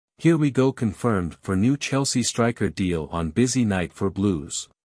Here we go confirmed for new Chelsea striker deal on busy night for Blues.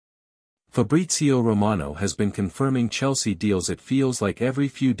 Fabrizio Romano has been confirming Chelsea deals it feels like every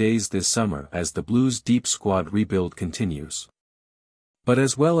few days this summer as the Blues' deep squad rebuild continues. But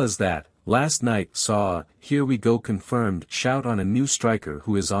as well as that, last night saw a "here we go confirmed" shout on a new striker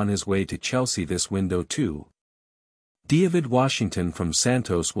who is on his way to Chelsea this window too. Deivid Washington from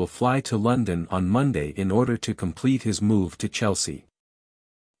Santos will fly to London on Monday in order to complete his move to Chelsea.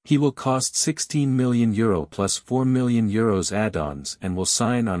 He will cost €16 million plus €4 million add-ons and will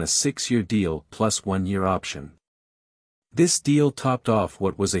sign on a 6-year deal plus 1-year option. This deal topped off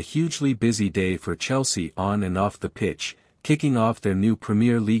what was a hugely busy day for Chelsea on and off the pitch, kicking off their new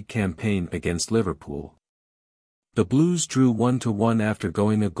Premier League campaign against Liverpool. The Blues drew 1-1 after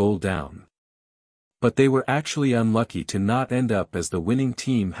going a goal down. But they were actually unlucky to not end up as the winning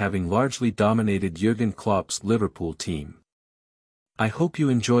team, having largely dominated Jurgen Klopp's Liverpool team. I hope you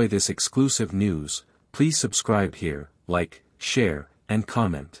enjoy this exclusive news. Please subscribe here, like, share, and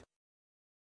comment.